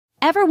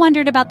Ever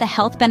wondered about the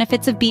health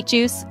benefits of beet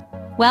juice?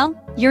 Well,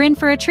 you're in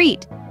for a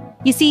treat.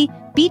 You see,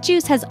 beet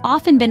juice has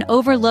often been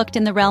overlooked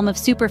in the realm of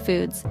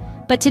superfoods,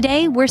 but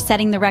today we're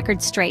setting the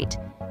record straight.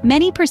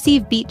 Many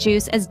perceive beet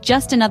juice as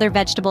just another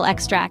vegetable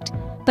extract,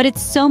 but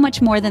it's so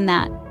much more than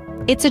that.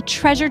 It's a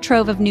treasure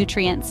trove of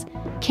nutrients,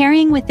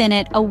 carrying within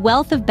it a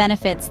wealth of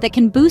benefits that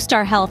can boost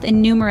our health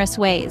in numerous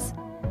ways.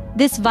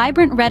 This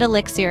vibrant red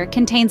elixir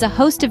contains a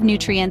host of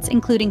nutrients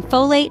including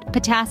folate,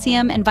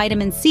 potassium, and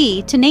vitamin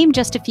C, to name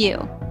just a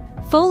few.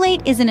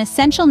 Folate is an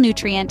essential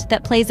nutrient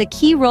that plays a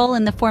key role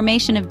in the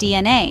formation of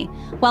DNA,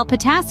 while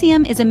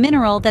potassium is a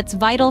mineral that's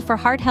vital for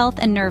heart health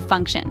and nerve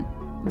function.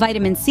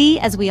 Vitamin C,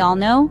 as we all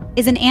know,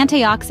 is an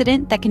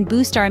antioxidant that can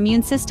boost our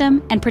immune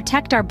system and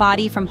protect our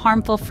body from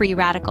harmful free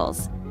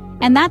radicals.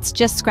 And that's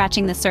just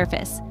scratching the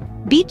surface.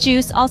 Beet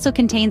juice also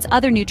contains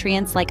other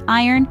nutrients like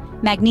iron,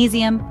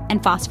 magnesium,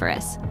 and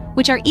phosphorus,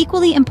 which are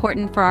equally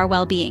important for our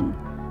well-being.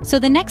 So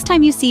the next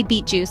time you see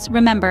beet juice,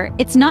 remember,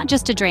 it's not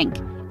just a drink,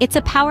 it's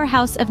a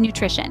powerhouse of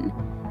nutrition.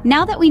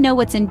 Now that we know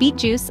what's in beet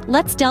juice,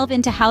 let's delve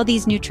into how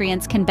these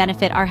nutrients can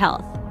benefit our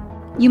health.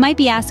 You might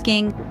be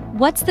asking,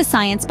 what's the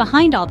science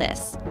behind all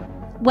this?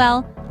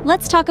 Well,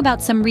 let's talk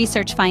about some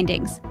research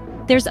findings.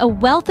 There's a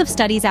wealth of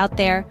studies out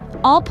there,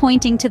 all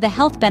pointing to the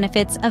health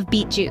benefits of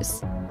beet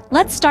juice.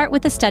 Let's start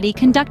with a study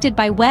conducted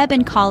by Webb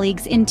and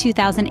colleagues in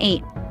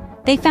 2008.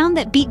 They found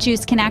that beet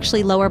juice can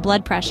actually lower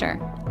blood pressure.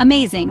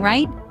 Amazing,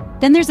 right?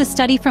 Then there's a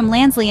study from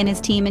Lansley and his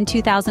team in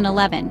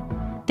 2011.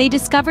 They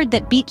discovered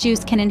that beet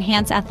juice can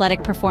enhance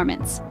athletic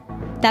performance.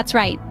 That's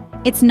right,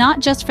 it's not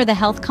just for the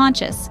health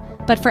conscious,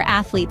 but for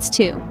athletes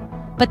too.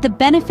 But the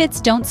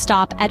benefits don't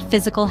stop at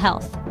physical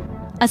health.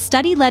 A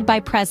study led by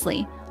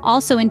Presley,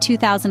 also in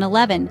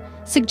 2011,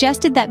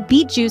 suggested that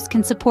beet juice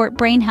can support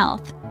brain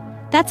health.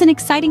 That's an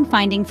exciting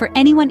finding for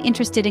anyone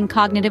interested in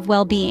cognitive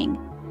well-being.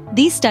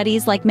 These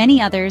studies, like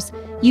many others,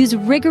 use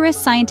rigorous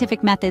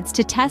scientific methods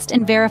to test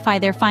and verify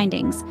their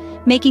findings,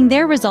 making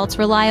their results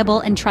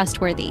reliable and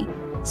trustworthy.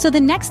 So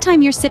the next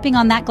time you're sipping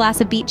on that glass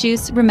of beet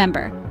juice,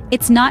 remember,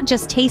 it's not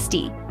just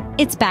tasty,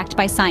 it's backed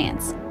by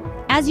science.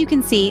 As you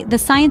can see, the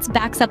science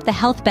backs up the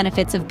health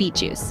benefits of beet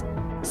juice.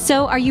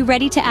 So are you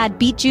ready to add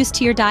beet juice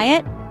to your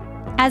diet?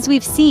 As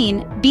we've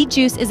seen, beet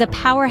juice is a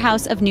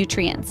powerhouse of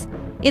nutrients.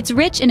 It's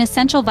rich in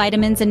essential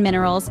vitamins and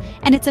minerals,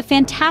 and it's a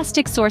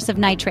fantastic source of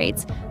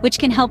nitrates, which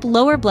can help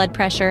lower blood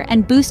pressure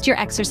and boost your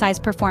exercise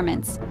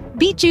performance.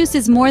 Beet juice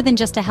is more than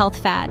just a health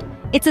fad.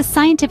 It's a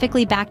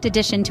scientifically backed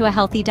addition to a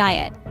healthy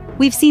diet.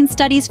 We've seen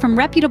studies from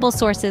reputable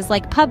sources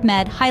like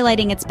PubMed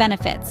highlighting its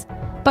benefits.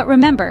 But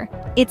remember,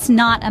 it's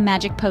not a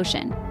magic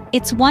potion.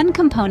 It's one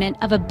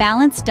component of a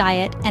balanced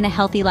diet and a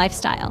healthy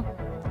lifestyle.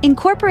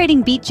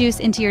 Incorporating beet juice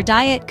into your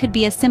diet could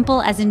be as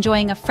simple as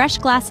enjoying a fresh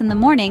glass in the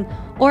morning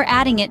or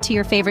adding it to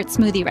your favorite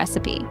smoothie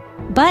recipe.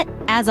 But,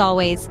 as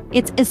always,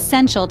 it's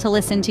essential to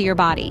listen to your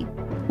body.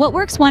 What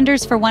works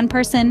wonders for one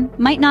person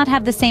might not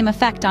have the same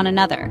effect on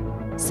another.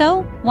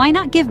 So, why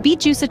not give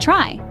beet juice a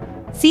try?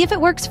 See if it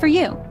works for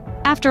you.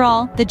 After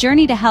all, the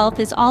journey to health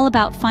is all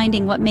about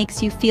finding what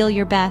makes you feel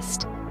your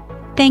best.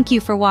 Thank you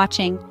for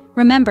watching.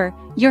 Remember,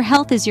 your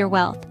health is your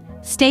wealth.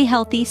 Stay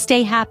healthy,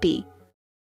 stay happy.